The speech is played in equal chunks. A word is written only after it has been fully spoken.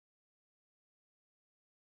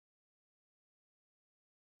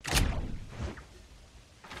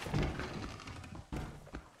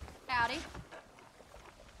everybody.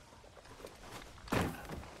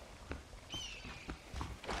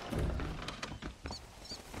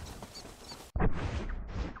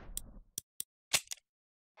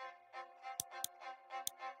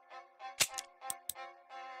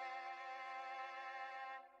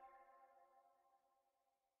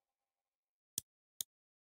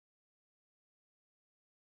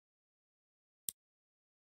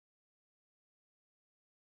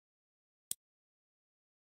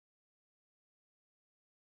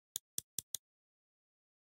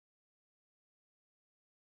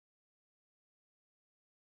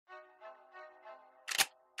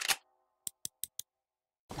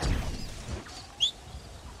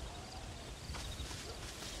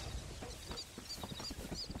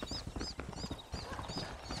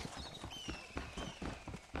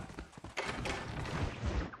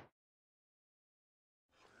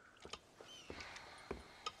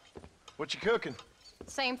 What you cooking?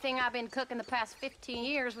 Same thing I've been cooking the past 15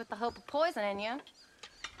 years with the hope of poisoning you.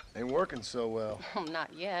 Ain't working so well. Oh,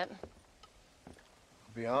 not yet.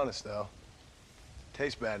 I'll be honest, though.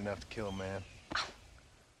 Tastes bad enough to kill a man.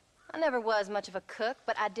 I never was much of a cook,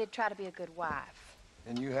 but I did try to be a good wife.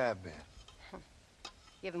 And you have been.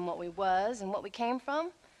 Given what we was and what we came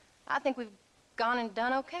from, I think we've gone and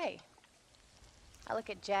done okay. I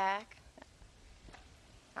look at Jack.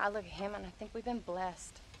 I look at him, and I think we've been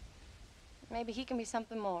blessed. Maybe he can be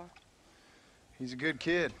something more. He's a good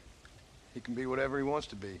kid. He can be whatever he wants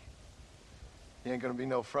to be. He ain't gonna be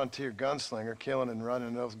no frontier gunslinger killing and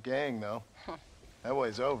running those gang, though. That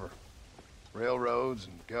way's over. Railroads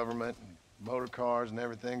and government and motor cars and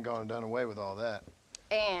everything gone and done away with all that.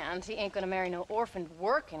 And he ain't gonna marry no orphaned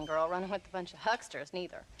working girl running with a bunch of hucksters,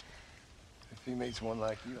 neither. If he meets one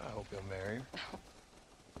like you, I hope he'll marry her.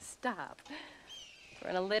 Stop. For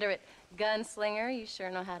an illiterate gunslinger, you sure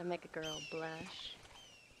know how to make a girl blush.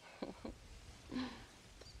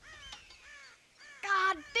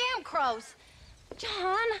 God damn crows!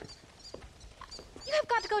 John! You have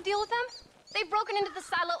got to go deal with them. They've broken into the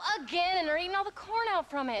silo again and are eating all the corn out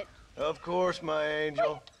from it. Of course, my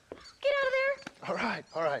angel. Wait, get out of there. All right,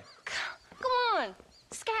 all right. Come on.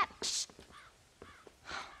 Scat. Shh.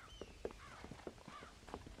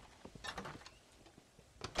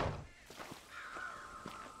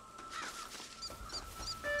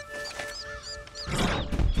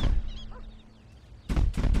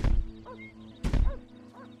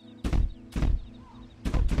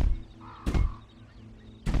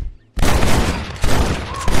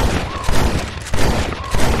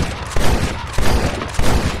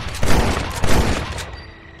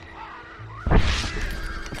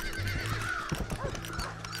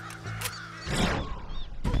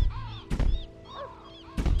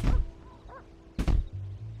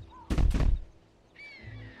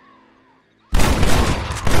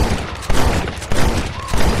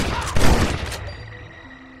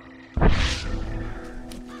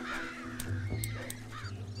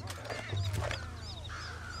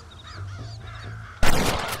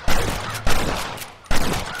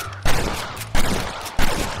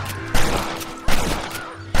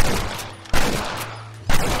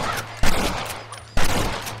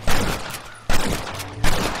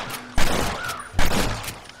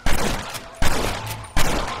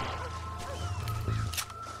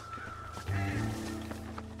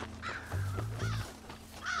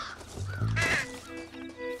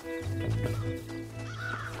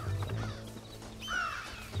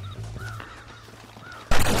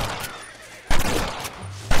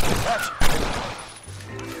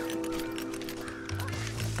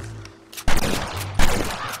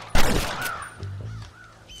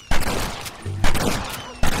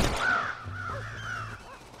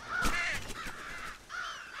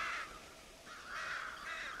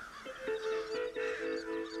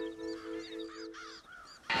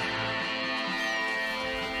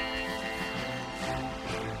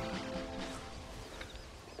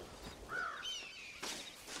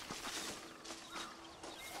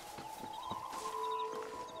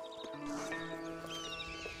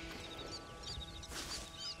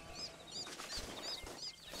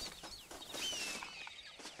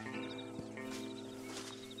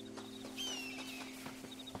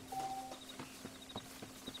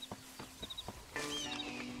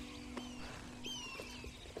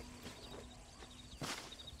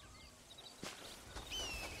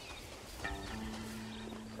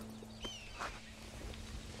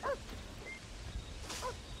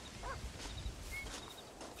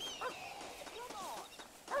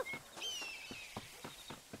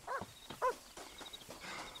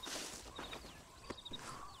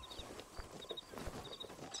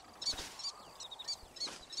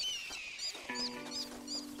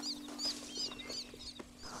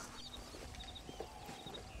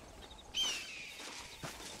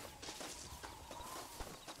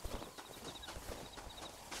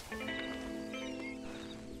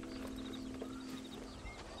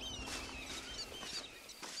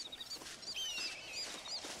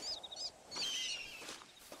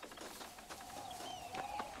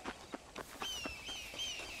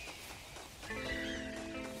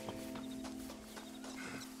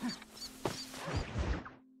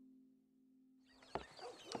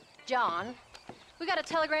 John. We got a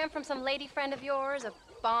telegram from some lady friend of yours, a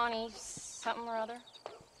Bonnie something or other.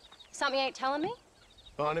 Something you ain't telling me?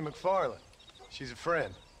 Bonnie McFarland. She's a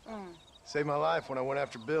friend. Mm. Saved my life when I went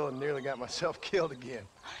after Bill and nearly got myself killed again.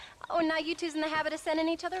 Oh, now you two's in the habit of sending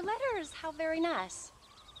each other letters. How very nice.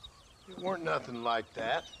 It weren't nothing like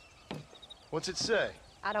that. What's it say?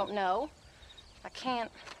 I don't know. I can't...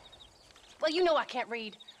 Well, you know I can't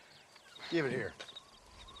read. Give it here.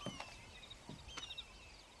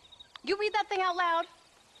 You read that thing out loud?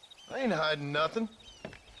 I ain't hiding nothing.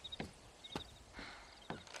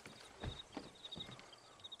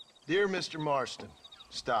 Dear Mr. Marston,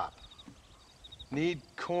 stop. Need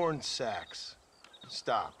corn sacks.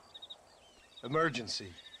 Stop.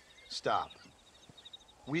 Emergency. Stop.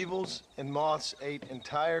 Weevils and moths ate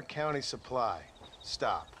entire county supply.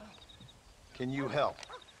 Stop. Can you help?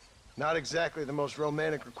 Not exactly the most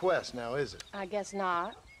romantic request now, is it? I guess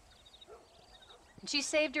not. She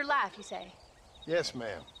saved your life, you say? Yes,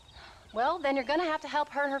 ma'am. Well, then you're gonna have to help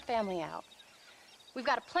her and her family out. We've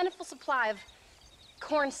got a plentiful supply of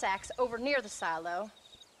corn sacks over near the silo.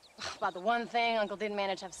 About the one thing Uncle didn't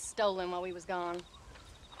manage to have stolen while we was gone.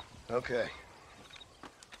 Okay.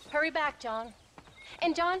 Hurry back, John.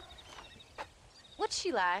 And John, what's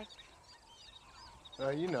she like?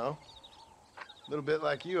 You know. A little bit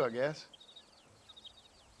like you, I guess.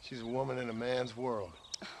 She's a woman in a man's world.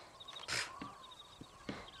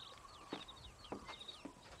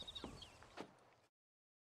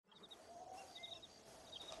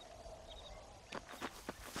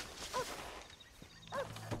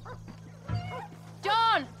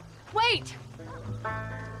 John, wait!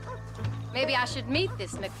 Maybe I should meet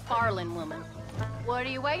this McFarland woman. What are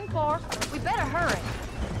you waiting for? We better hurry.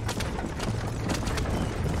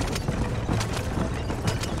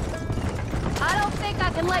 I don't think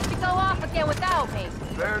I can let you go off again without me.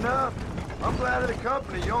 Fair enough. I'm glad of the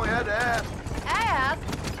company. You only had to ask.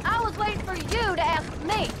 Ask? I was waiting for you to ask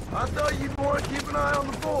me. I thought you'd want to keep an eye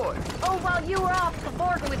on the boy. Oh, while you were off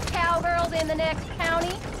cavorting with cowgirls in the next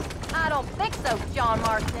county? I don't think so, John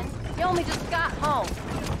Marston. You only just got home.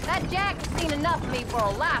 That Jack has seen enough of me for a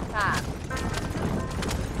lifetime.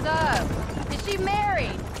 So, is she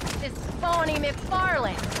married? This Bonnie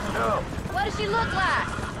McFarland? No, What does she look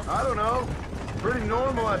like? I don't know. Pretty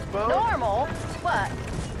normal, I suppose. Normal? What?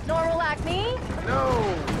 Normal like me?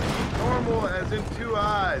 No, normal as in 2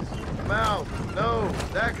 eyes, mouth, nose,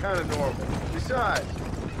 that kind of normal. Besides,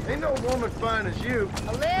 ain't no woman fine as you.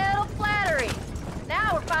 A little flattery.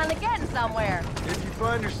 Now we're finally getting somewhere. If you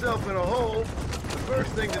find yourself in a hole, the first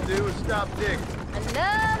thing to do is stop digging.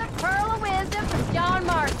 Another pearl of wisdom from John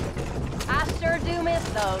Marston. I sure do miss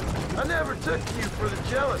those. I never took you for the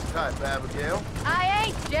jealous type, Abigail. I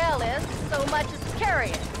ain't jealous so much as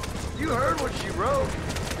curious. You heard what she wrote.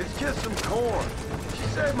 It's just some corn. She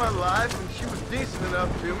saved my life, and she was decent enough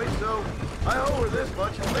to me, so I owe her this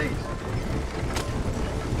much at least.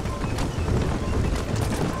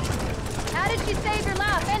 How did she save your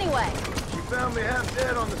life anyway? She found me half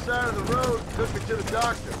dead on the side of the road and took me to the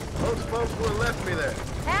doctor. Most folks would have left me there.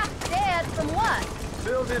 Half dead from what?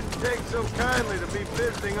 Bill didn't take so kindly to me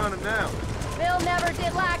visiting unannounced. Bill never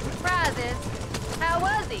did like surprises. How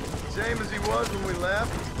was he? Same as he was when we left.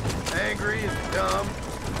 Angry and dumb.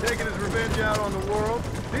 Taking his revenge out on the world.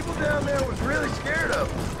 People down there was really scared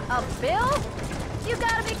of him. Of Bill? You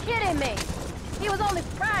gotta be kidding me. He was only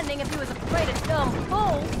frightening if he was afraid of dumb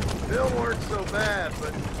fools. Bill weren't so bad,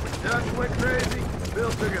 but when Dutch went crazy, Bill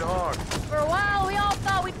took it hard. For a while, we all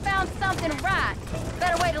thought we'd found something right.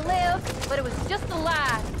 Better way to live, but it was just a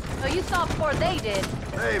lie. So you saw before they did.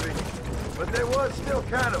 Maybe. But there was still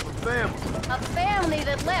kind of a family. A family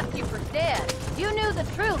that left you for dead. You knew the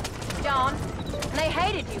truth, John, and they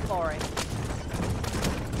hated you for it.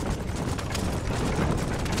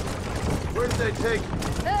 Where did they take you?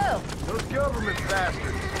 Who? Those government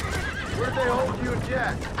bastards. Where did they hold you and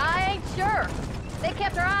Jack? I ain't sure. They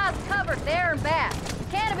kept their eyes covered there and back.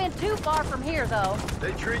 Can't have been too far from here, though.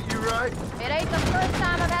 They treat you right? It ain't the first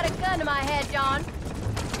time I've had a gun to my head, John.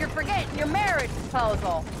 You're forgetting your marriage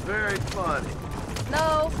proposal. Very funny.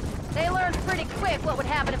 No, they learned pretty quick what would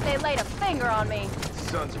happen if they laid a finger on me.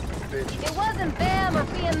 Sons of bitches. It wasn't them or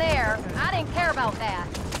being there. I didn't care about that.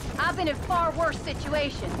 I've been in far worse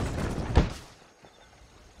situations.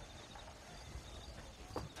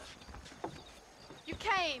 You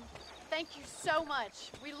came. Thank you so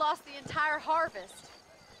much. We lost the entire harvest.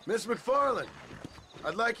 Miss McFarland,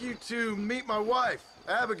 I'd like you to meet my wife,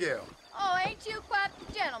 Abigail. Oh, ain't you quite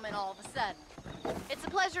the gentleman all of a sudden? It's a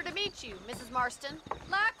pleasure to meet you, Mrs. Marston.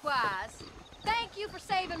 Likewise. Thank you for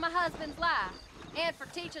saving my husband's life. And for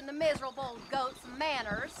teaching the miserable goat some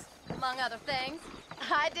manners, among other things.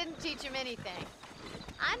 I didn't teach him anything.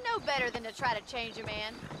 I know better than to try to change a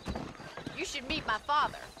man. You should meet my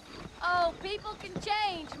father. Oh, people can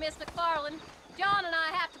change, Miss McFarland. John and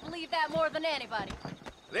I have to believe that more than anybody.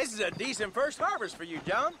 This is a decent first harvest for you,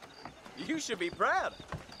 John. You should be proud.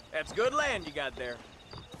 That's good land you got there.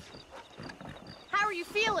 How are you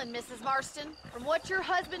feeling, Mrs. Marston? From what your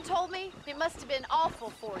husband told me, it must have been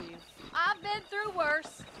awful for you. I've been through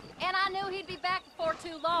worse, and I knew he'd be back before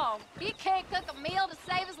too long. He can't cook a meal to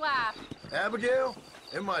save his life. Abigail,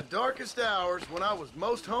 in my darkest hours, when I was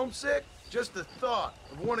most homesick, just the thought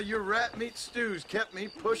of one of your rat meat stews kept me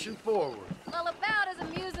pushing forward. Well, about as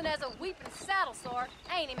amusing as a weeping saddle sore,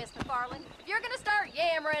 ain't he, Miss McFarland? If you're gonna start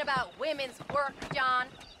yammering about women's work, John,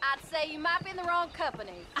 I'd say you might be in the wrong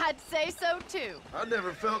company. I'd say so, too. I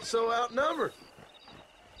never felt so outnumbered.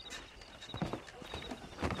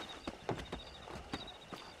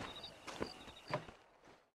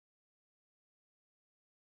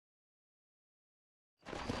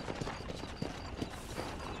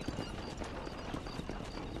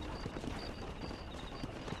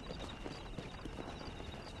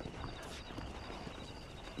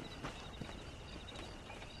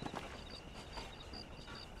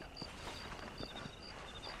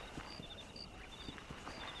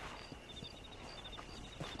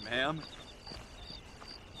 Ma'am?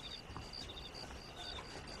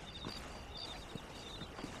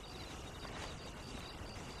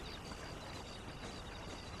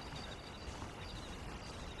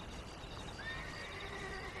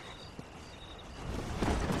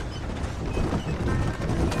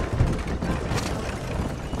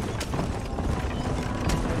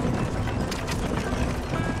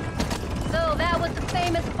 So that was the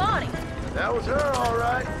famous Bonnie. That was her, all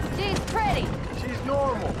right. She's pretty. She's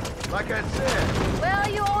normal, like I said. Well,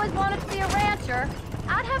 you always wanted to be a rancher.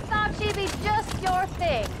 I'd have thought she'd be just your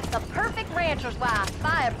thing. The perfect rancher's wife, if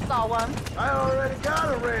I ever saw one. I already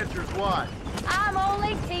got a rancher's wife. I'm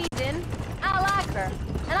only teasing. I like her,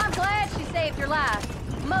 and I'm glad she saved your life.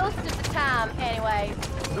 Most of the time, anyways.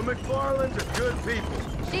 The McFarlands are good people.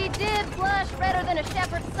 She did blush redder than a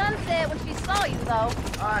shepherd's sunset when she saw you, though.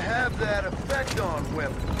 I have that effect on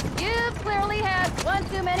women. You've clearly had one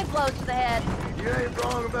too many blows to the head. You ain't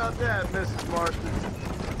wrong about that, Mrs. Marston.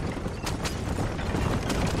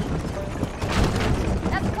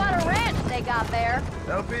 That's quite a ranch they got there.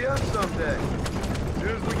 That'll be us someday. As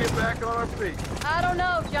soon as we get back on our feet. I don't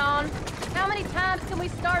know, John. How many times can we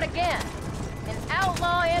start again? An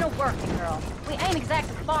outlaw and a working girl. We ain't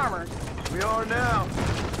exactly farmers. We are now.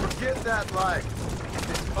 Forget that life.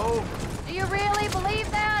 It's over. Do you really believe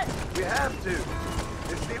that? We have to.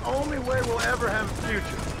 It's the only way we'll ever have a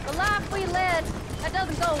future. The life we led, that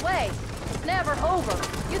doesn't go away. It's never over.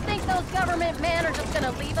 You think those government men are just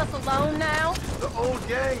gonna leave us alone now? The old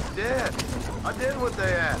gang's dead. I did what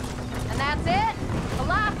they asked. And that's it? A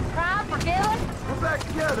life of crime for killing? We're back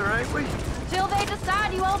together, ain't we? Till they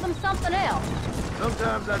decide you owe them something else.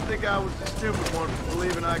 Sometimes I think I was the stupid one for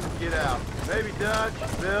believing I could get out. Maybe Dutch,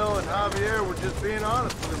 Bill, and Javier were just being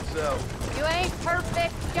honest with themselves. You ain't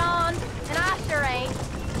perfect, John, and I sure ain't.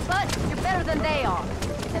 But you're better than they are.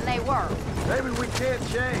 And they were. Maybe we can't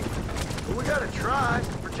change, but we gotta try,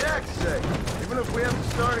 for Jack's sake. Even if we have to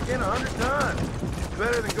start again 100 times. It's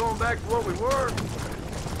better than going back to what we were.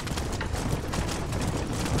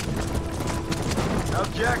 How's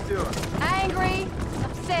Jack doing? Angry,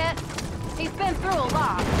 upset. He's been through a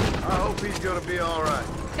lot. I hope he's gonna be all right.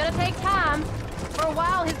 It's gonna take time. For a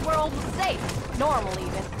while, his world was safe. Normal,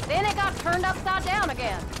 even. Then it got turned upside down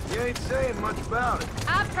again. You ain't saying much about it.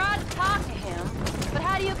 I've tried to talk to him, but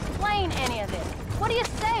how do you explain any of this? What do you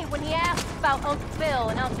say when he asks about Uncle Phil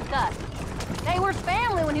and Uncle Dutch? They were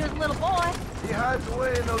family when he was a little boy. He hides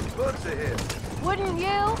away in those books of his. Wouldn't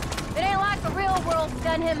you? It ain't like the real world's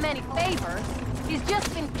done him many favors. He's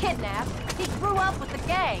just been kidnapped. He grew up with the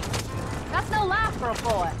gang. That's no life for a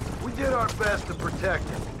boy. We did our best to protect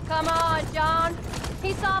him. Come on, John.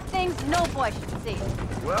 He saw things no boy should see.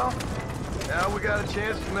 Well, now we got a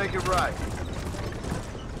chance to make it right.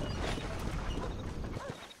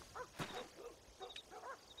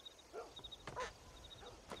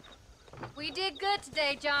 We did good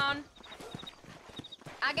today, John.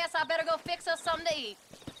 I guess I better go fix us something to eat.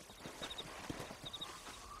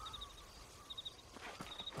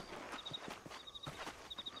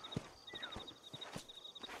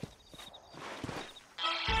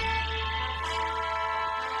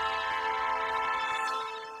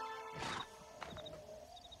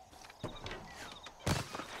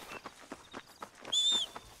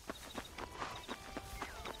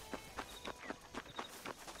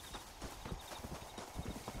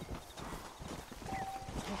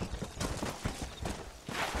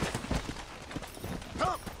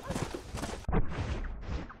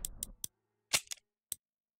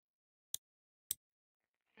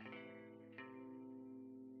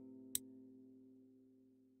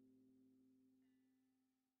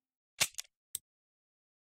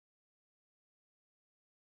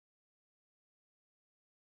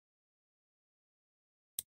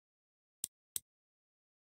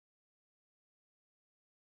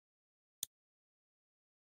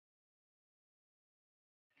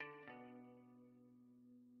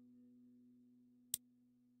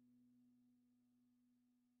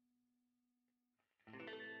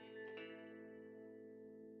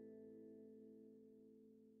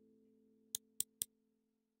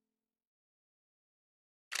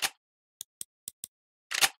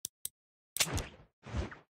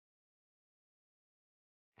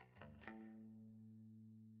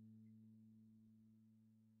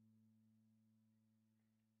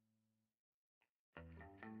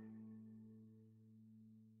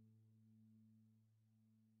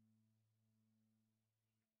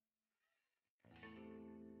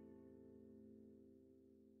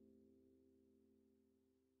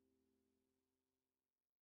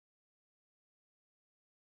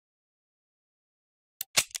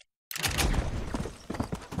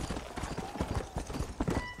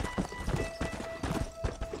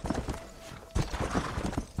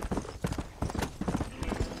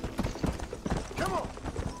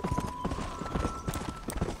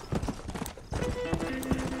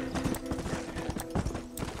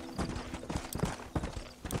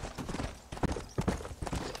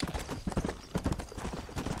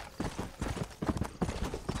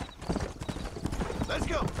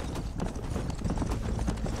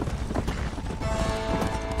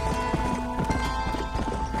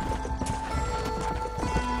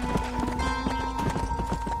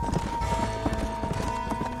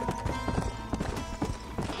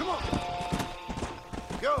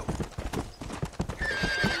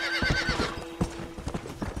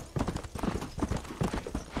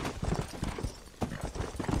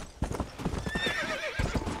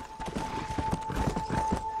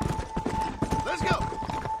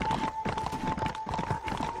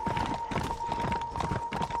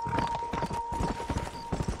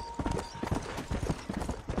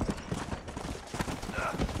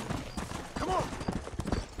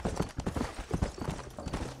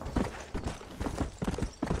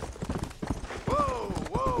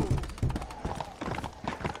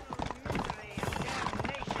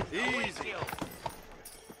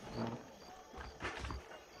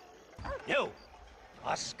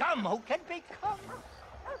 some who can become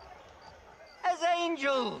as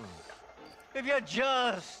angels if you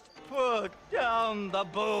just put down the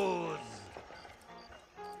booze.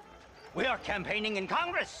 We are campaigning in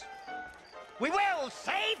Congress. We will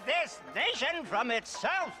save this nation from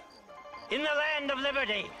itself. In the land of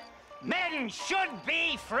liberty, men should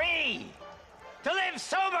be free to live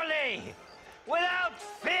soberly without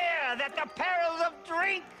fear that the perils of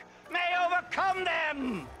drink may overcome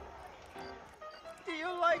them. Do you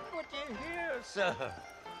like what you hear, sir?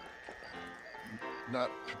 Not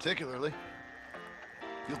particularly.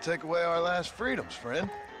 You'll take away our last freedoms, friend.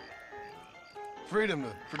 Freedom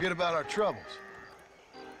to forget about our troubles.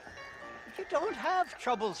 You don't have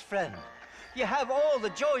troubles, friend. You have all the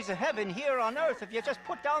joys of heaven here on earth if you just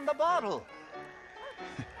put down the bottle.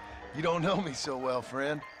 You don't know me so well,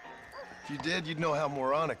 friend. If you did, you'd know how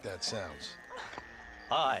moronic that sounds.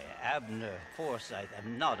 I, Abner Forsyth,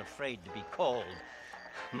 am not afraid to be called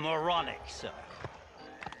moronic, sir.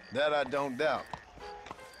 That I don't doubt.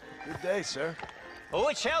 Good day, sir. Oh,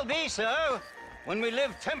 it shall be, sir, when we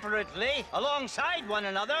live temperately alongside one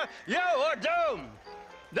another, you are doomed!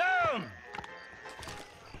 Doomed!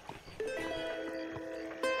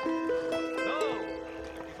 Go,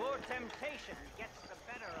 before temptation gets the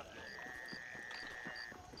better of you.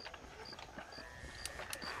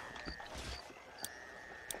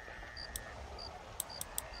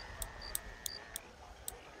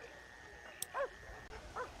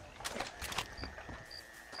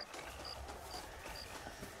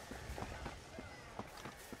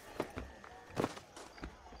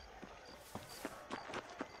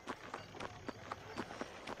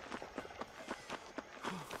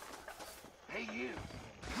 Hey, you.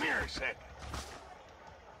 Come here a second.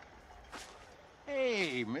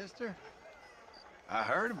 Hey, mister. I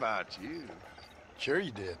heard about you. Sure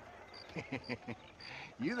you did.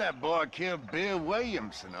 You that boy killed Bill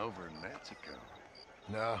Williamson over in Mexico.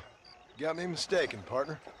 No, you got me mistaken,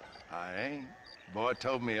 partner. I ain't. Boy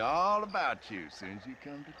told me all about you as soon as you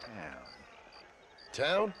come to town.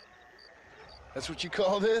 Town? That's what you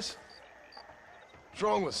call this? What's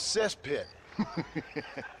wrong with cesspit?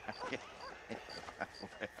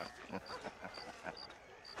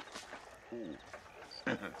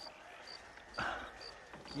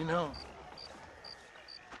 You know,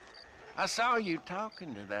 I saw you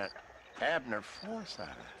talking to that Abner Forsyth.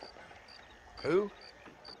 Who?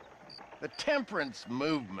 The temperance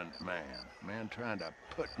movement man trying to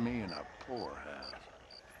put me in a poorhouse.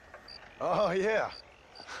 Oh, yeah.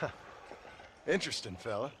 Interesting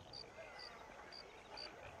fella.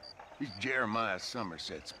 He's Jeremiah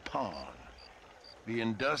Somerset's pawn. The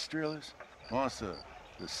industrialist wants the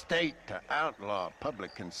state to outlaw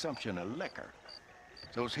public consumption of liquor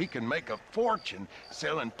so he can make a fortune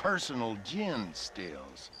selling personal gin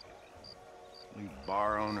stills. Leave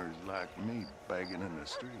bar owners like me begging in the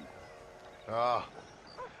street. Ah,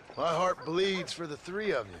 my heart bleeds for the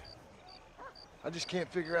three of you. I just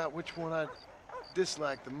can't figure out which one I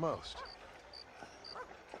dislike the most.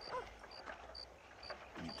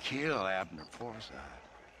 You kill Abner Forsyth,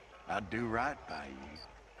 I'd do right by you.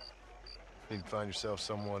 You can find yourself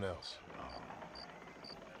someone else.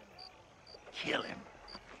 Kill him.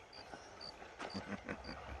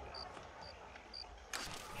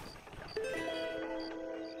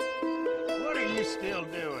 What are you still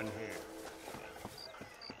doing here?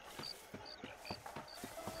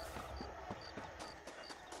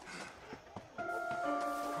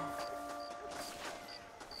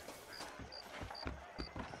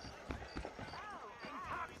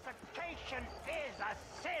 Intoxication is a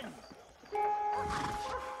sin.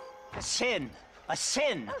 A sin. A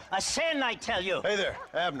sin. A sin, I tell you. Hey there,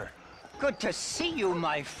 Abner. Good to see you,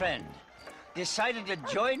 my friend. Decided to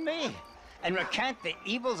join me and recant the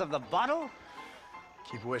evils of the bottle?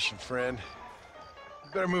 Keep wishing, friend.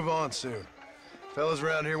 You better move on soon. Fellas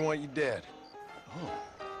around here want you dead.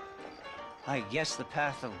 I guess the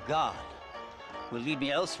path of God will lead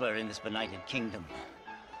me elsewhere in this benighted kingdom.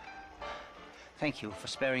 Thank you for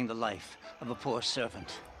sparing the life of a poor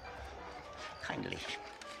servant. Kindly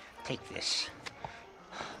take this.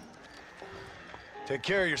 Take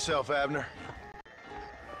care of yourself, Abner.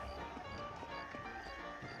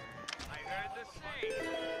 I heard the same.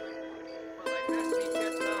 Well, I best be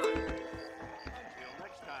getting on. Until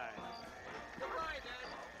next time. Goodbye,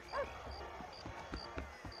 then.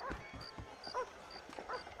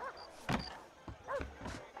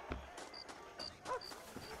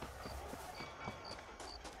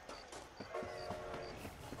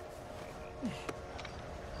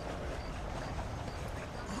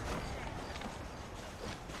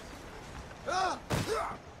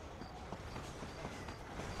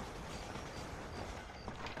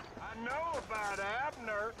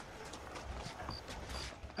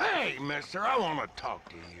 mister, I want to talk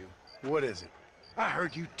to you. What is it? I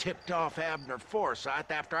heard you tipped off Abner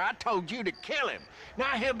Forsyth after I told you to kill him.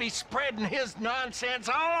 Now he'll be spreading his nonsense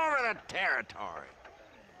all over the territory.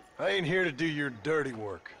 I ain't here to do your dirty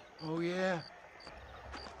work. Oh, yeah?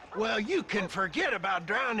 Well, you can forget about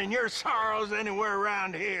drowning your sorrows anywhere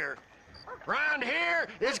around here. Round here,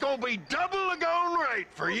 it's gonna be double the going rate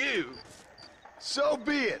for you. So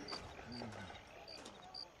be it.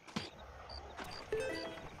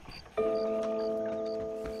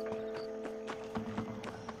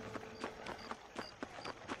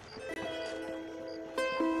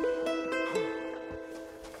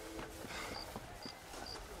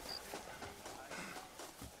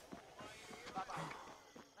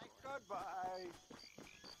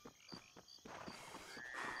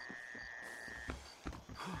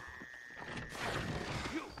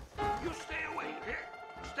 You stay away. Here,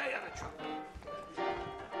 stay out of trouble.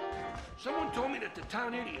 Someone told me that the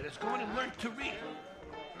town idiot has gone and learned to read.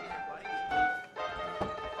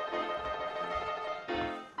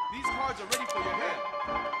 These cards are ready for your hand.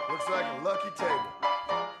 Looks like a lucky table.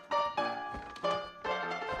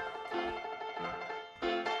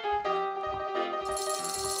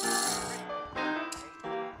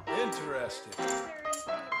 Interesting.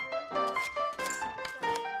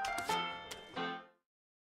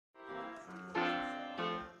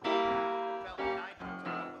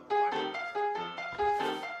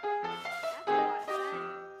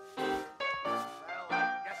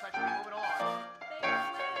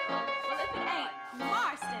 Well, if it ain't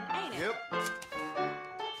Marston, ain't it? Yep.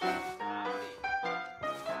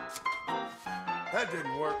 That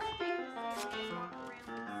didn't work.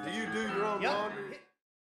 Do you do your own laundry?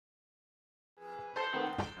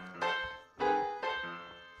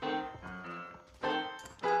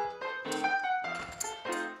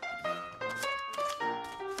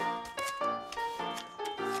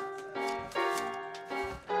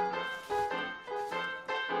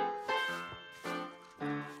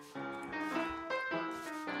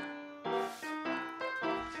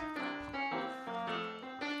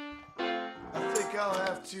 I think I'll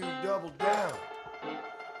have to double down.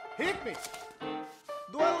 Hit me.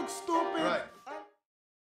 Do I look stupid? Right.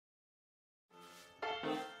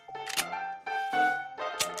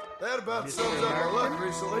 That about sums up my luck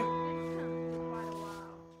recently.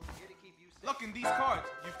 Look in these cards.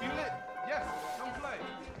 You feel it? Yes. Come play.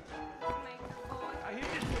 I hear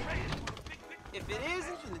this parade. If it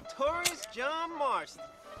isn't the notorious John Marston.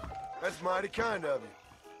 That's mighty kind of you.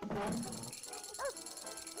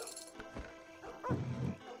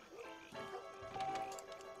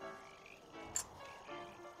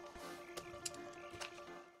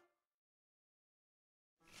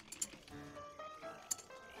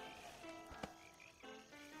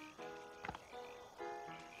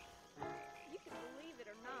 You can believe it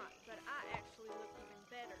or not, but I actually look even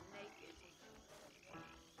better naked.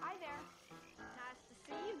 Hi there. Nice to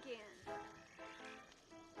see you again.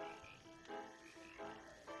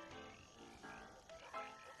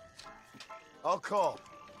 I'll call.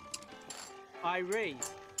 Irene.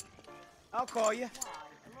 I'll call you.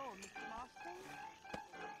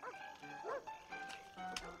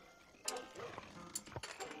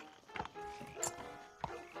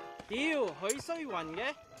 Ew, 許衰雲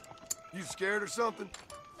嘅。 You scared or something?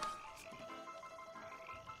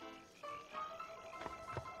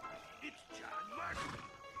 It's John Marston.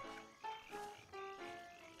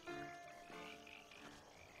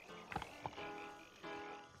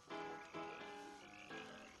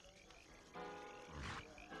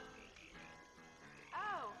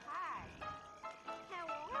 Oh, hi. How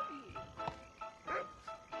are you?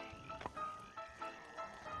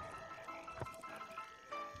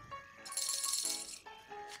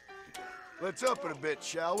 Let's up it a bit,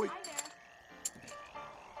 shall we? Hi there.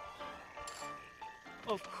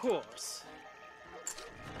 Of course.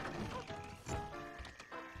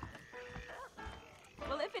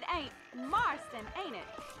 Well, if it ain't Marston, ain't it?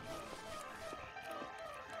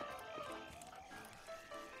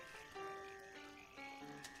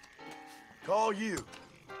 Call you.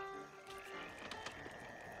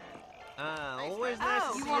 Always nice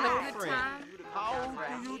to see you want a your good friend. time? How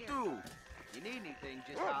do you do? You need anything,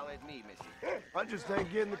 just holler at me, missy. I just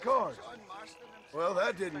ain't getting the cards. Well,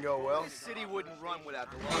 that didn't go well. This city wouldn't run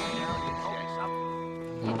without the law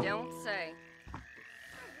and checks. You don't say.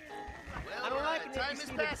 I don't like it if you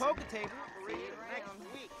see the poker table. Next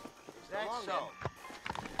week. That's so.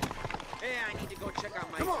 Hey, I need to go check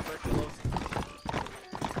out my tuberculosis.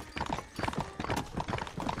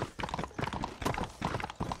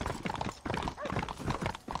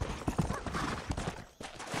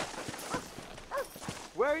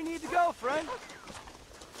 Where you need to go, friend?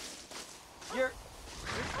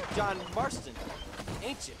 John Marston,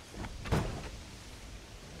 ain't you?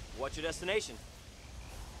 What's your destination?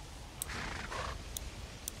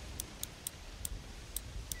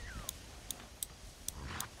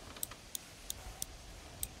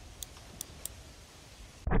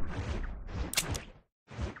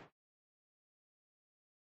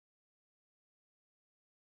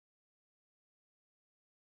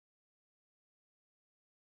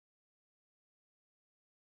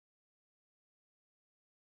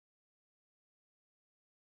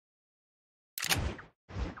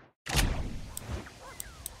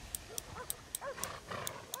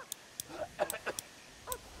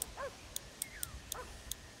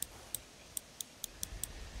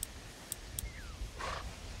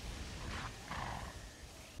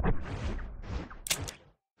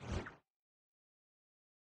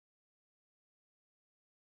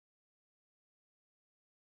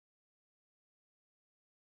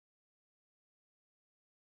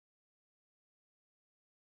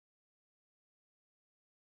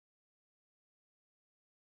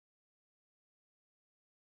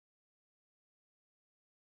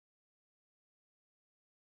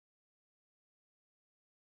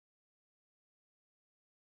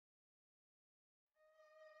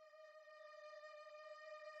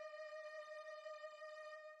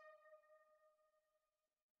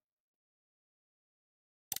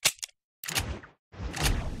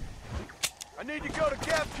 I need to go to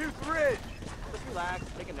Gaptooth Ridge. Just relax,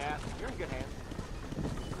 take a nap. You're in good hands.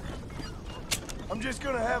 I'm just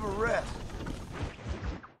gonna have a rest.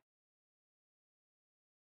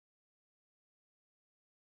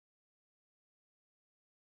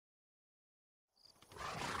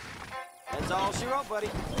 That's all she wrote,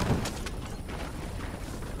 buddy.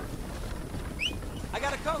 I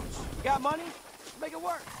got a coach. You got money? Make it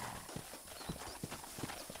work.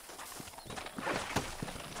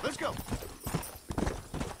 Let's go.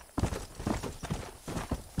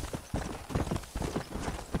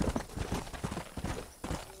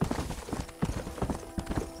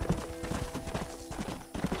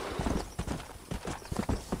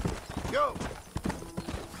 Go.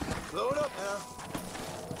 Blow it up now.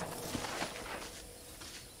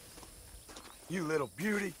 You little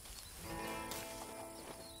beauty.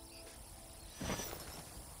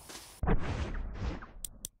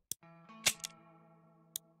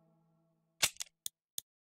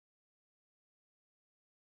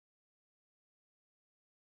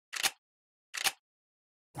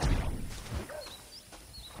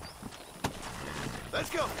 Let's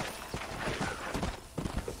go.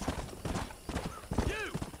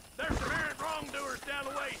 You! There's some errant wrongdoers down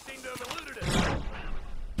the way seem to have eluded us.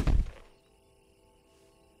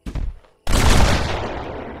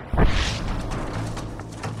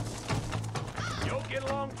 You'll get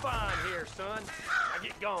along fine here, son. Now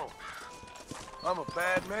get gone. I'm a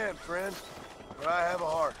bad man, friend, but I have a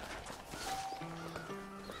heart.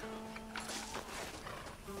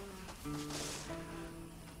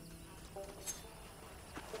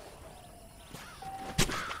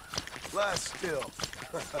 Lie still.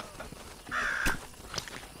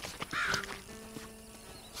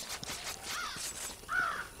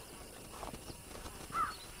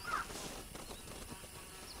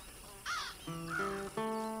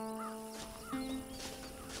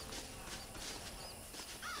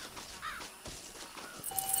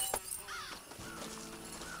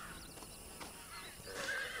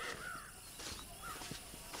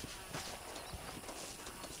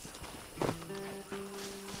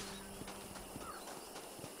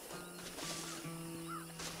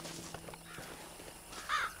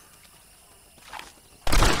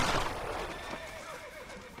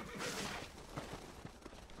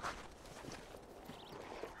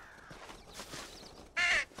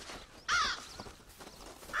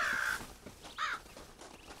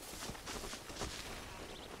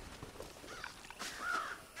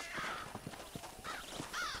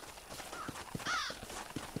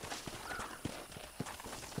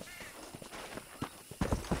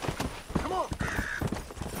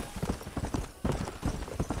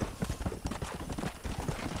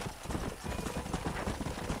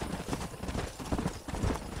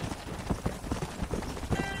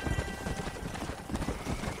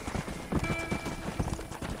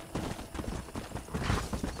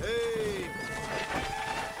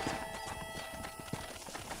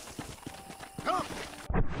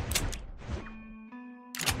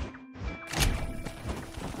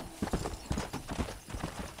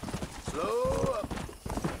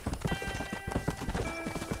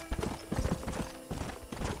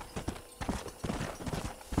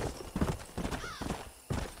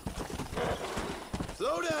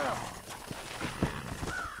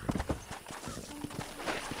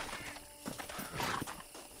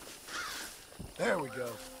 There we go.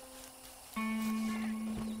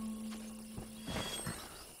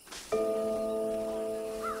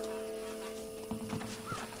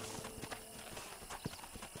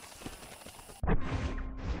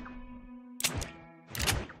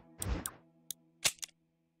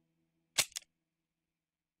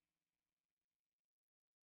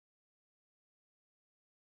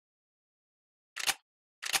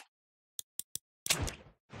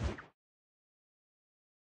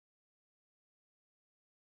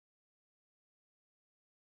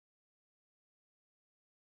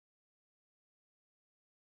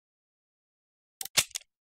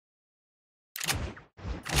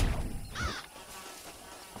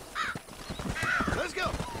 Let's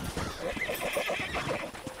go!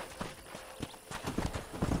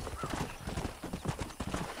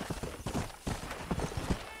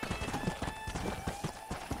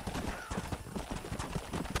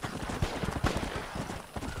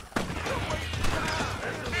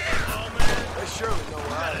 They surely know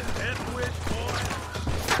where I am.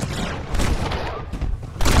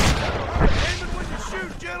 Aiming when you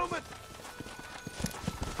shoot, gentlemen!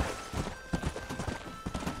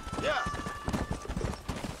 Yeah.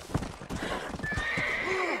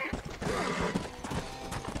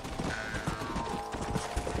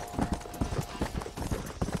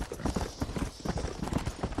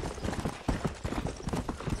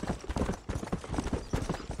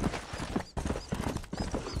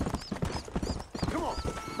 Come on.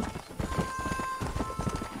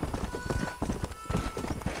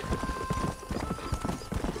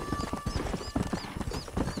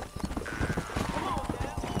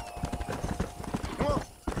 Come on.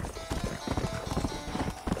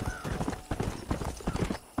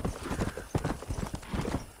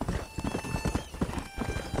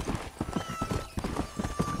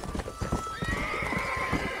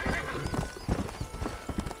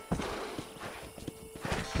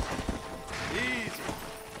 Easy.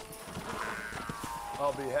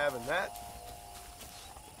 I'll be having that.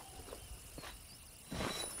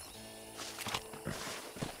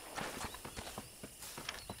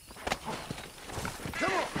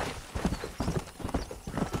 Come on.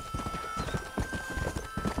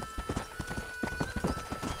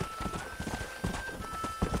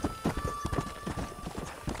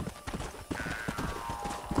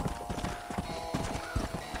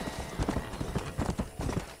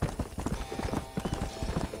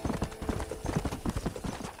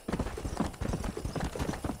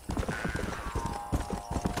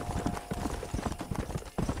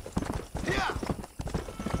 Yeah.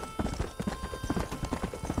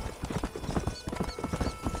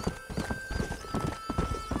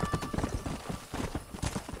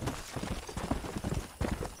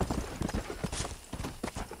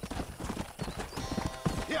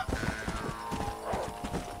 Yeah.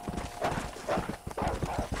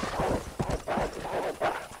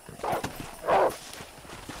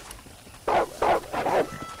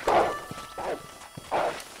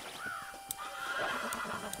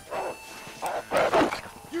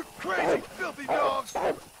 You crazy, filthy dogs!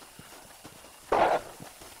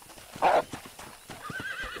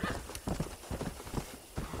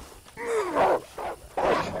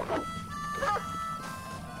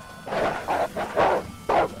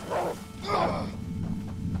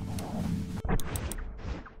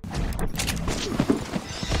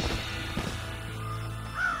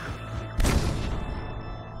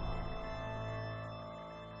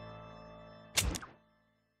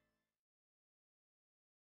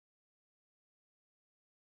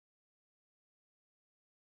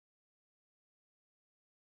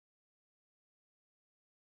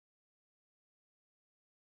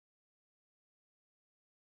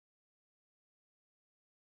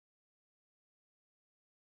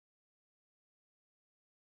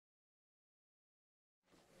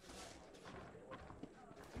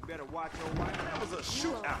 You better watch your wife. There was a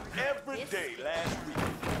shootout every day last week.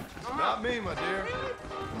 Not me, my dear.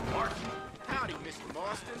 Martin. Howdy, Mr.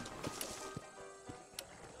 Marston.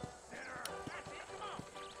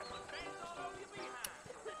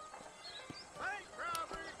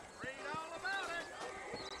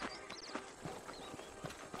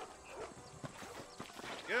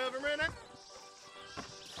 Government.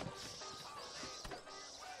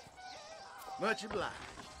 Much obliged.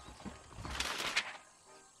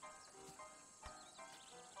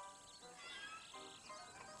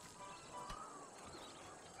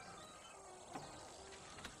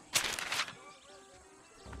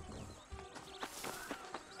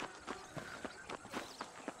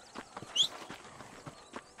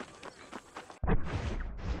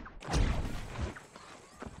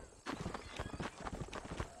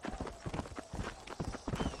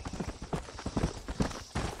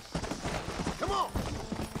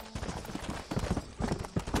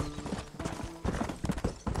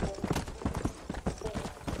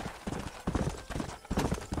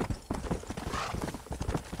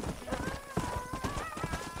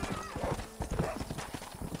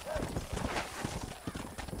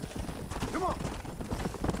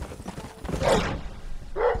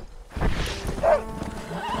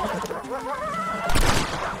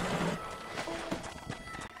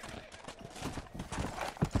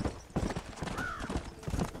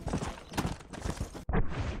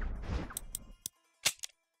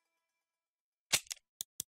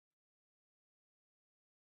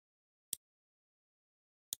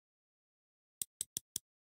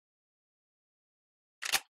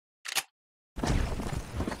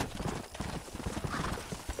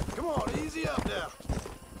 on, easy up now.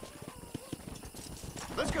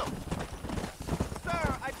 Let's go.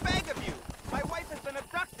 Sir, I beg of you. My wife has been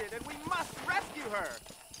abducted, and we must rescue her.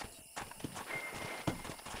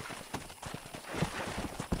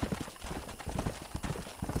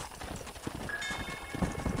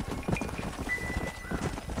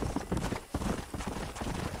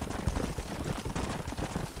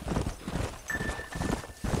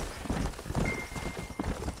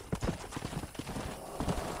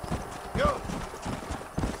 Go.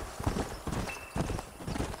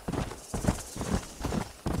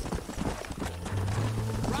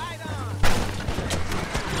 Right on.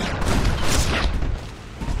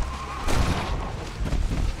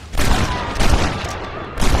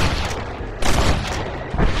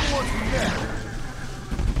 What's next?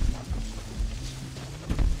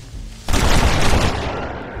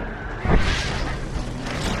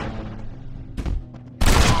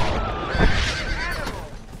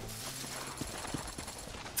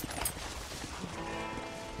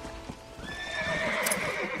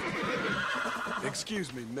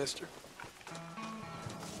 Excuse me, mister.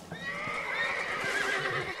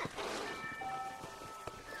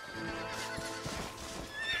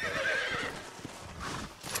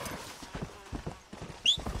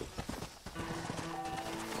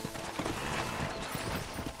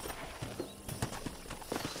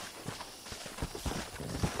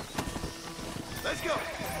 Let's go.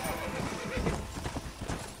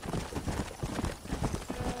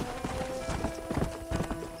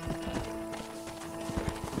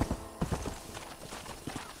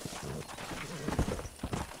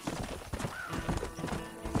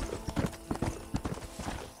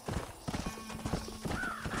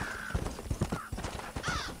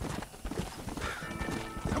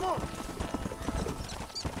 Come on.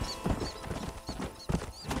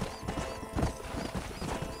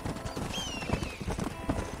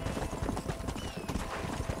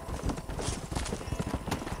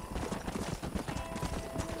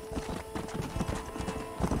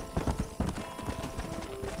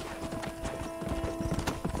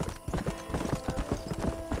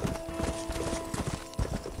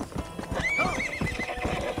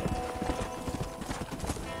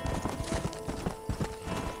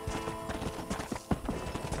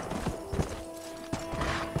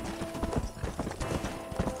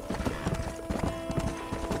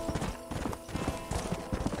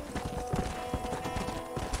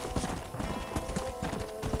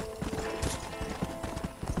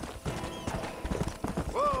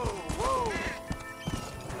 Whoa, whoa.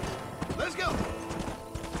 Let's go.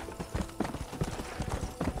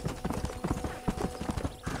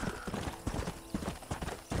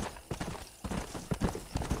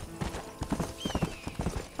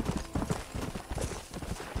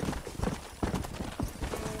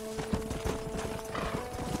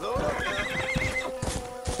 Load up now.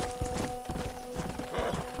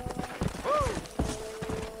 Whoa.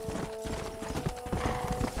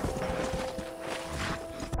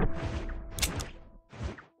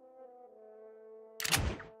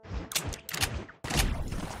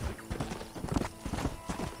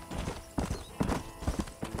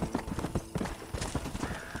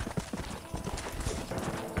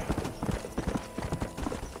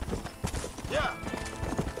 Yeah.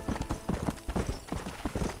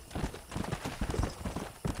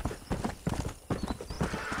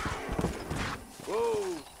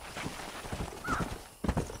 Whoa.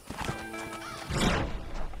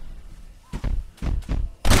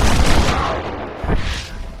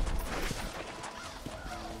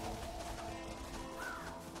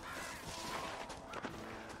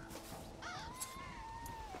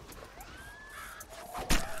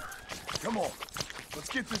 Come on. Let's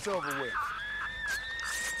get this over with.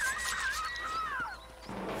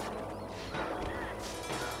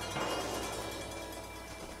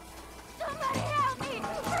 Somebody help me!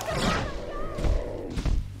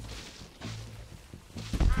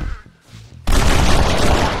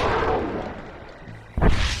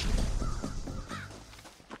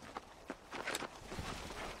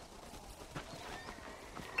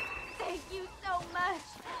 Thank you so much.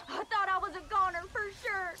 I thought I was a goner for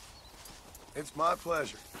sure. It's my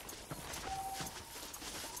pleasure.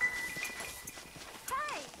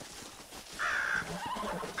 Hey!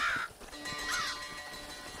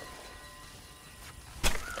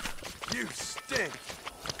 You stink.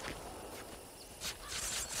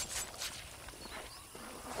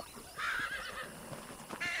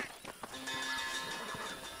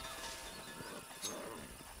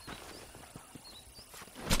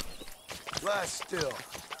 Lie still.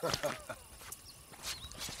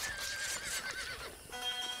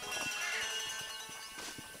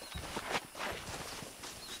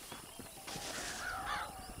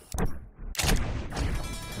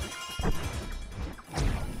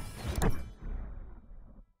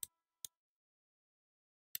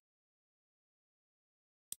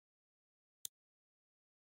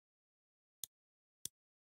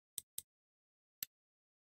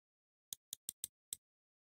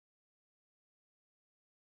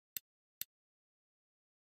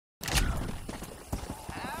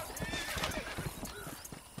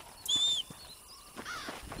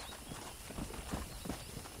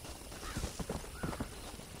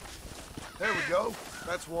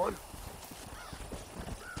 That's one.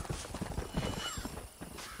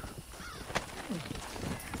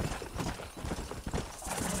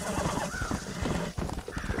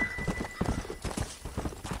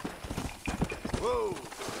 Whoa!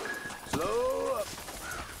 Slow up.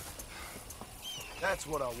 That's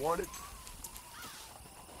what I wanted.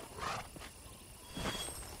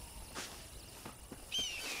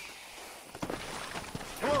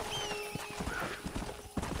 Come on.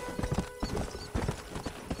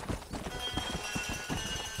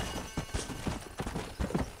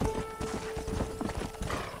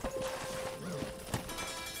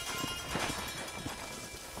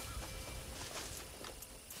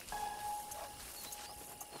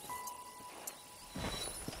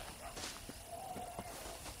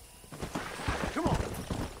 Come on.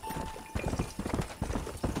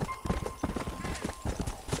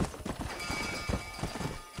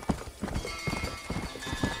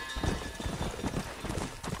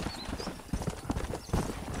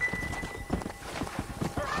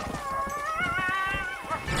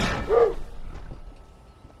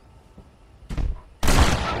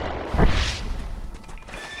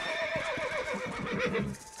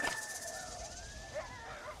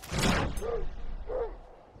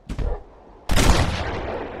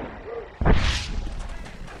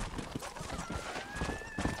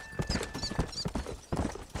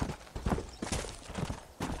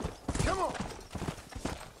 Come on.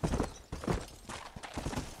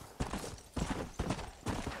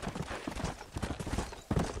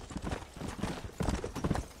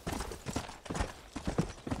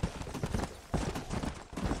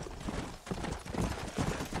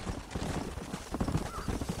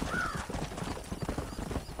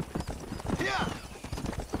 Yeah.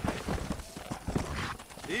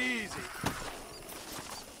 Easy.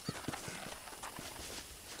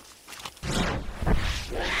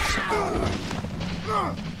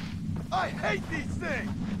 I hate these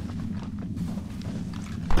things!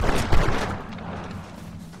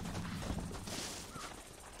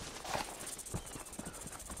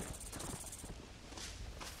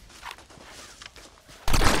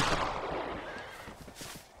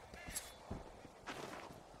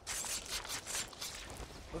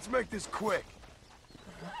 Let's make this quick.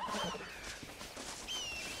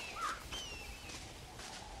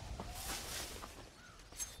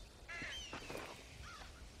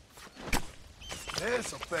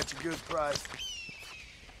 This'll fetch a good price.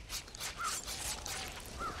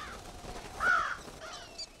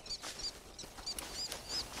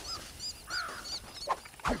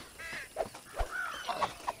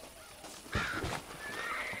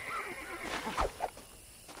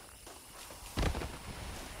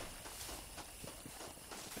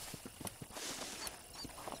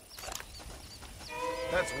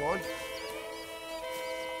 That's one.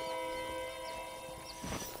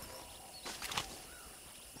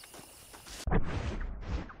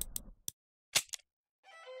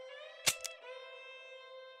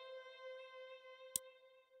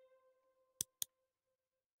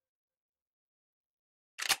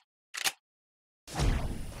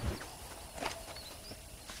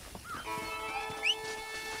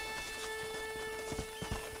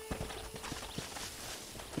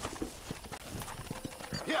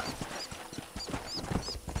 Yeah.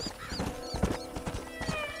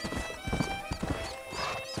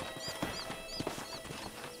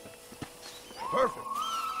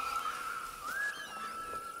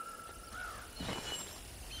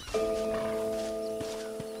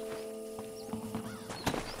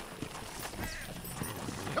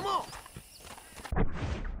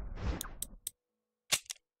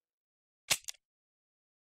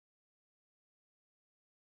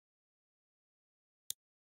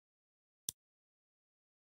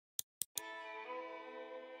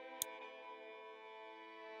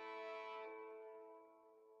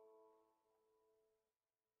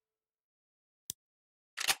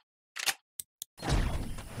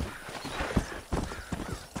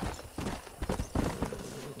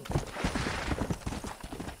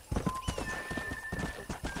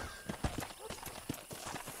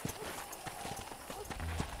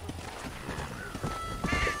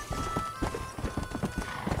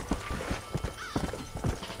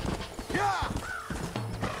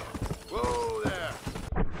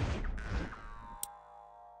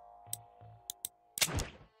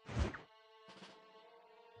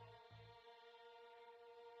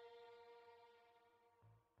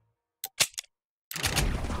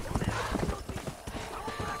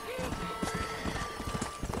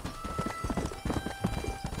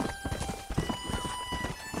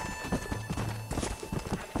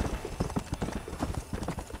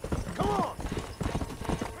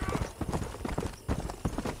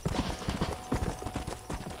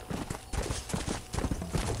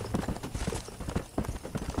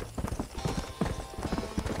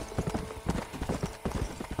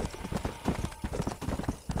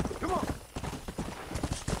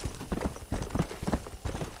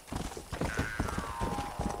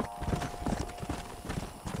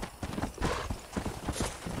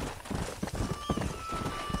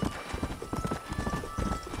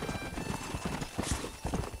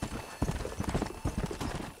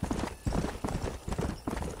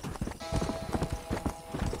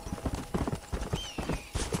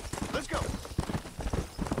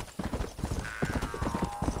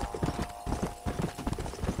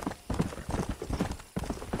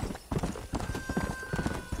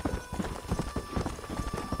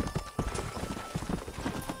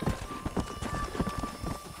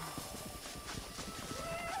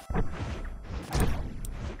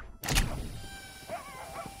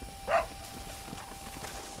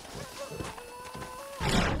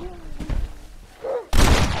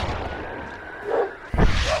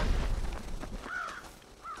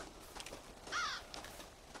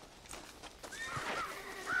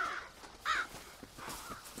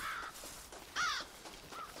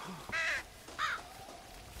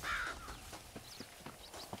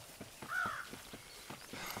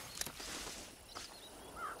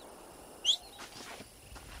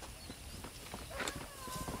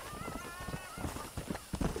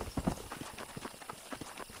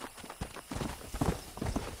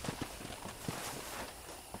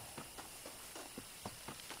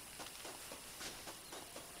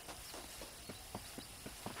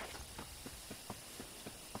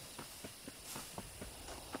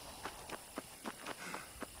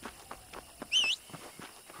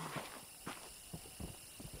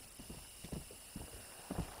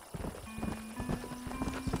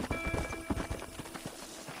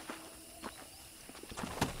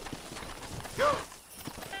 Go!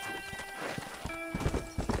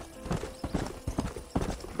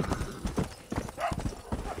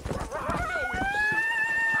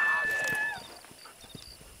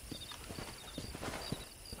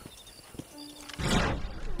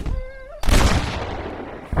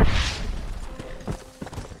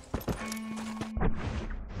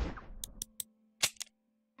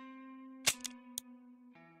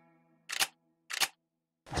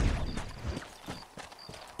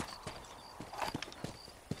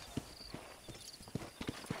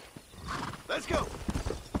 Let's go!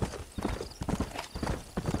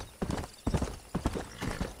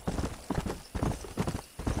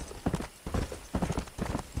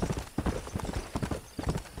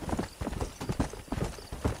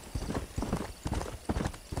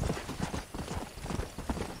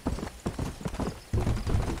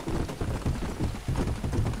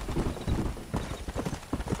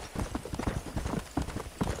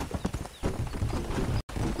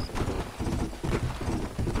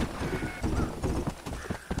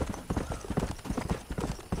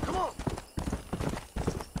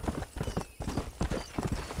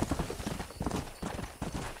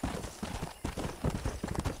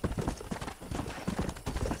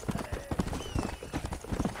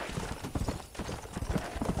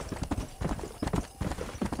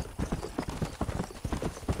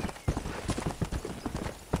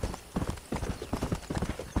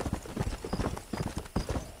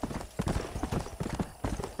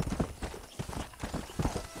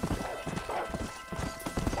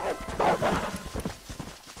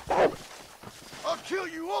 I'll kill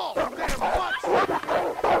you all! Damn what?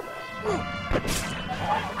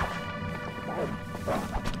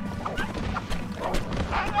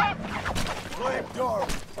 Blame Darwin.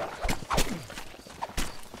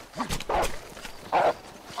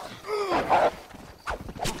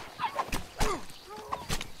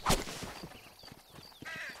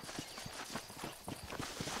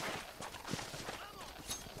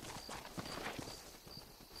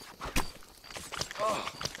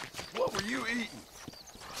 Oh, what were you eating?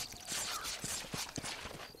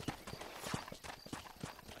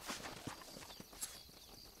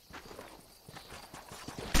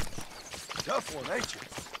 Tough one, ain't you?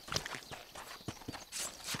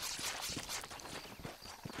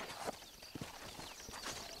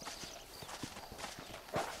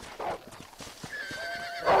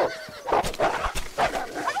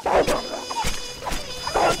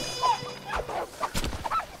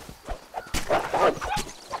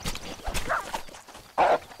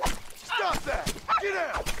 Stop that! Get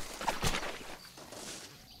out!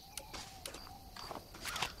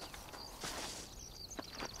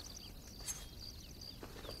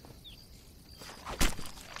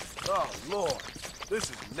 Oh, Lord. This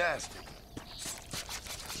is nasty.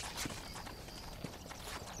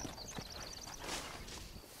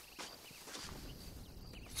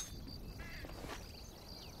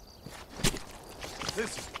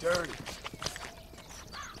 This is dirty.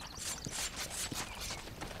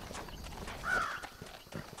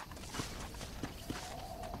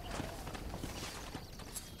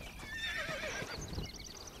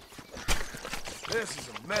 This is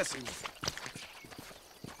a messy one.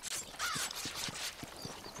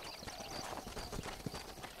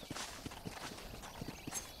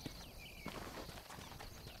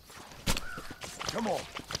 Come on,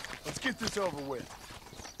 let's get this over with.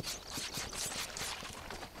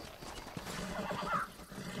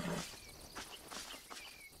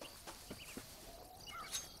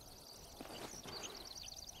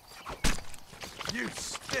 You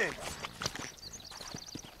stink.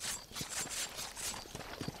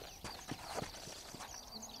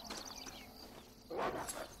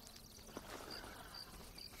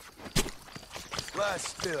 Lie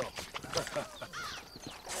still.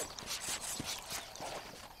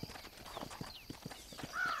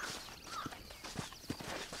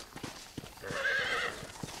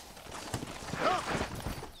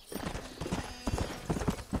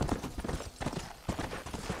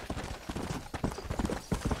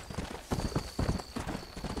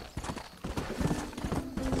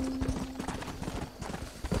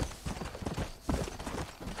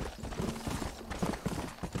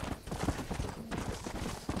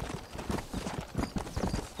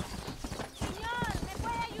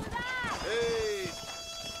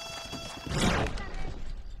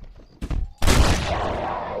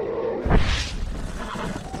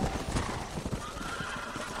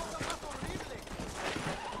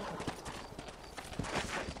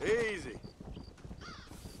 Easy.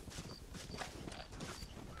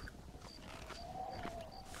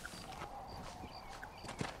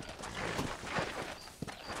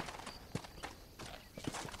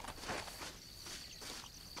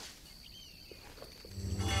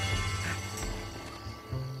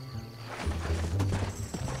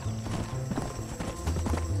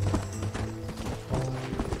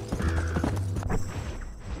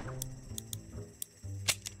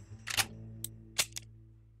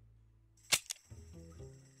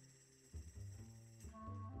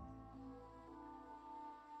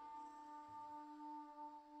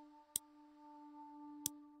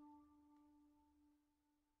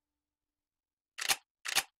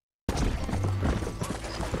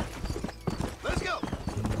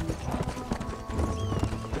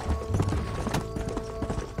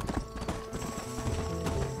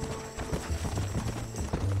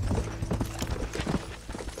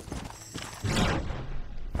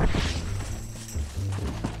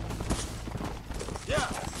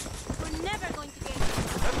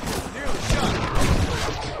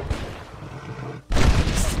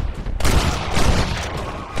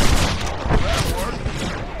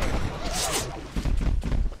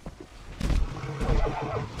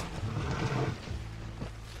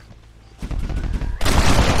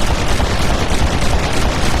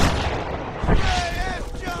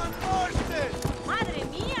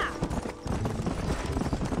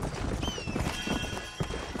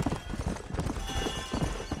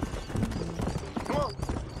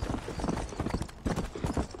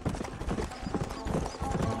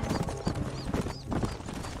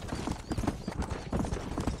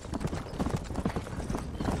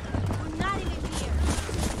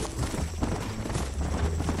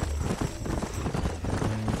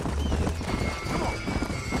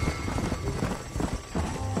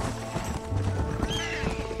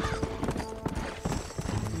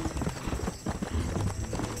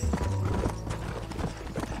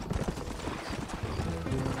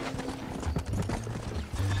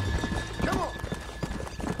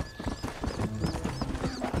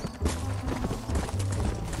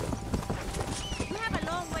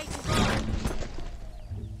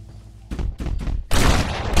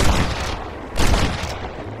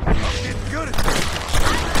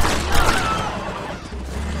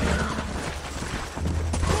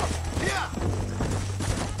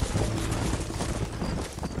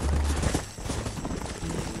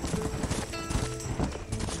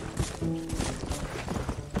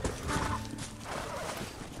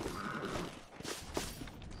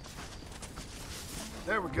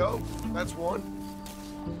 There we go. That's one.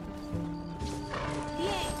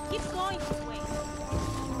 Bien, keep going this way.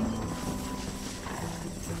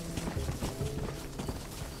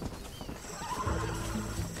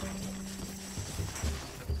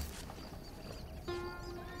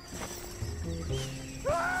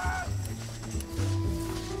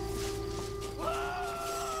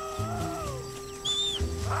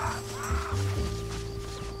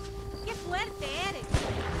 ¡Qué fuerte eres!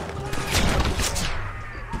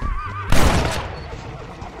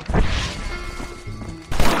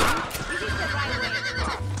 This is the right way.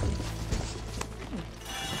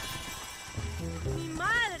 ¡Mi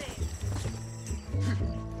madre!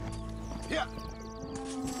 Yeah.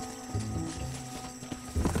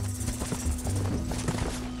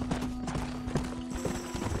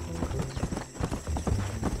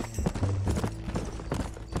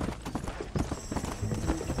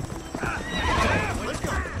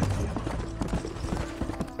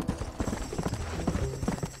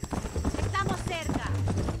 Estamos cerca.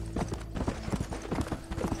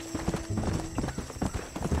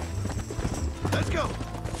 Let's go.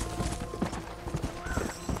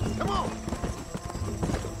 Come on.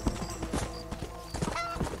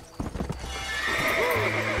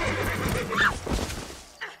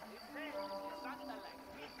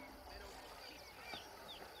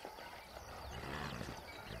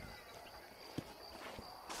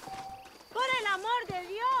 ¡Por el amor de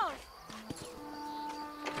Dios!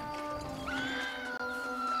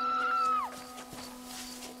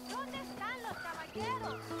 ¿Dónde están los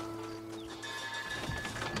caballeros?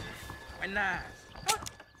 Buenas.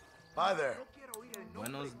 Hi there.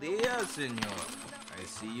 Buenos días, señor. I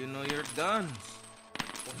see you know your guns.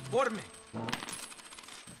 Conforme.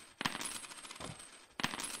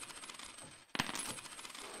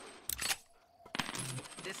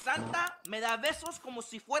 De Santa me da besos como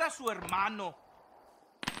si fuera su hermano.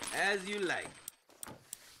 As you like.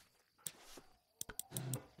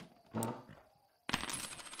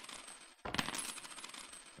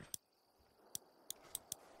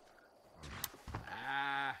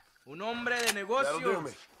 Ah, un hombre de That'll do negocios.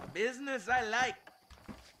 me. Business I like.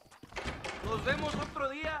 Nos vemos otro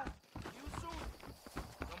día. You soon.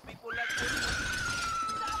 Some people like business.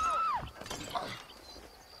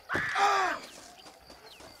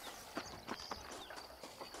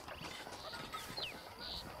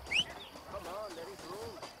 Come on, let it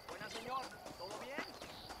roll. Buena, señor. ¿Todo bien?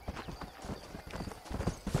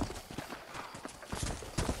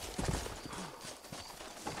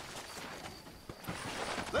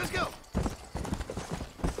 Let's go.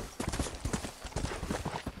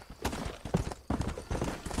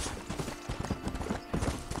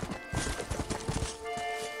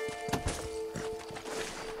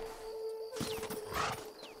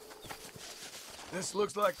 This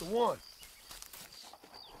looks like the one.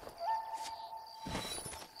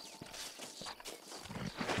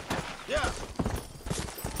 Yeah.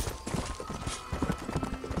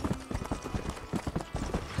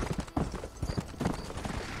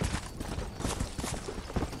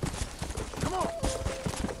 Come on.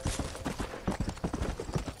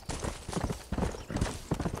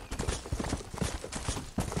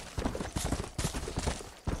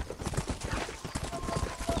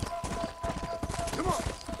 Come on.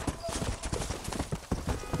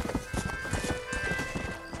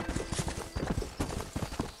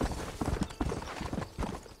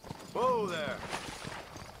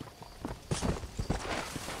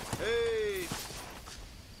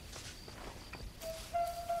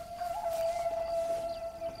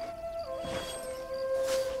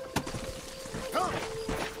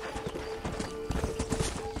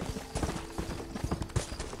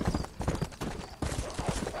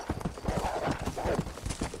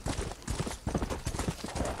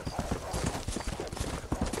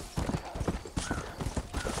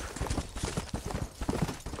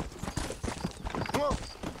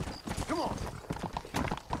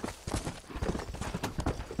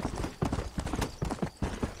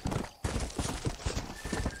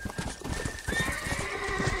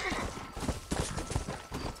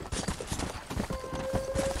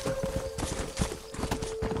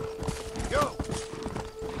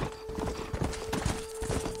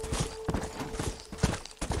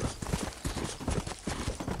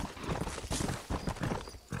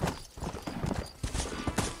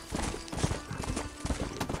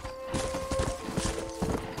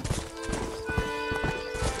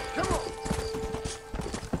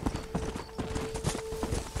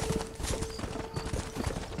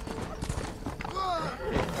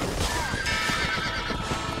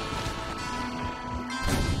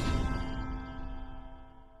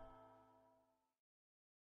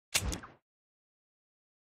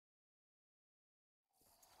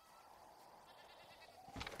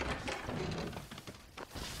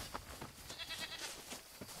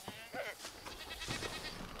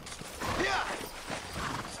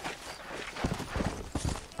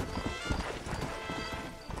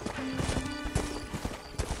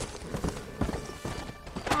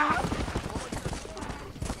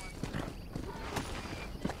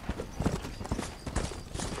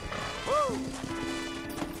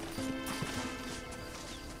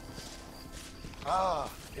 Ah,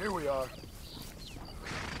 here we are.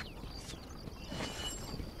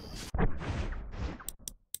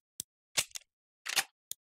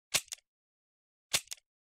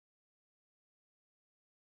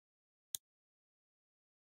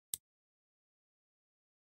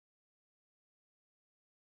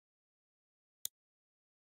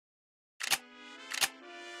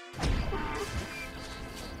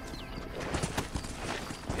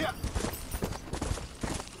 Yeah.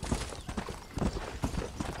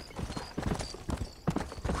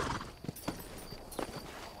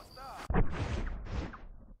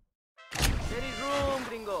 There is room,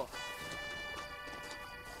 gringo.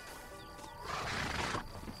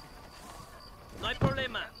 No hay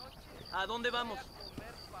problema. ¿A dónde vamos?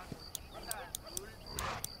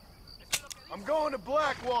 I'm going to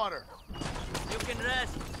Blackwater. You can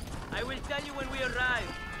rest. I will tell you when we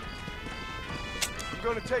arrive. I'm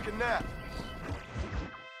going to take a nap.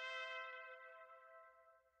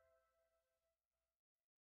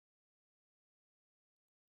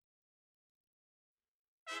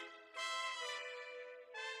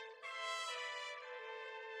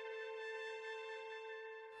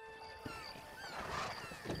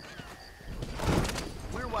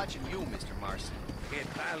 We're watching you, Mr. Marston. ¿Qué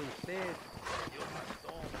tal usted?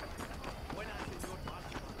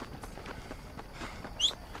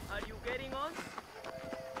 Are you getting on?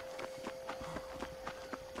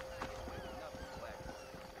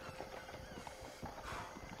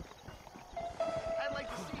 I'd like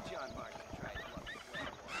to see John Marston try to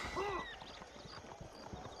bluff.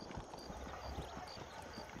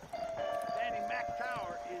 Danny Mac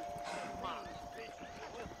Tower is my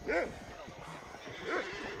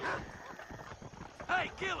Hey,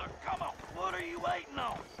 killer, come on. What are you waiting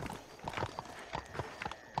on?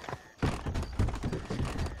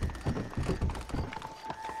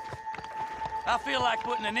 I feel like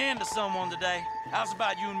putting an end to someone today. How's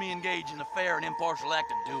about you and me engage in a fair and impartial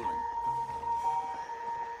act of dueling?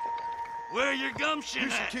 Where your gumption You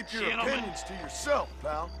should at, keep your gentlemen? opinions to yourself,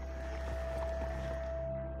 pal.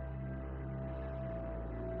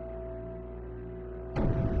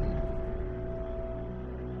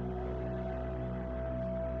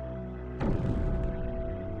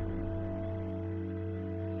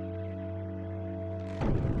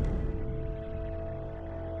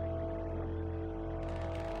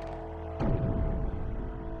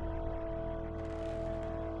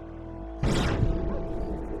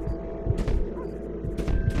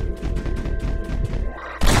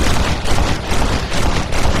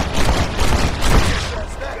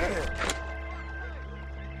 That's that kid.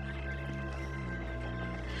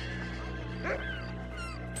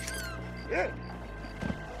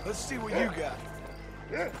 Let's see what you got.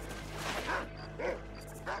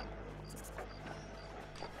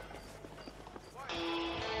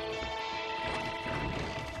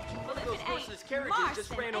 One of those horseless carriages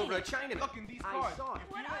just ran over a Chinaman. Look in these I cars. saw it.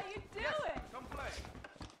 What are you doing? Come play.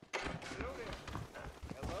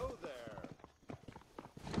 Hello there.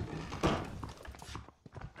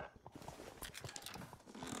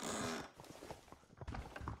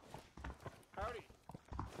 Howdy.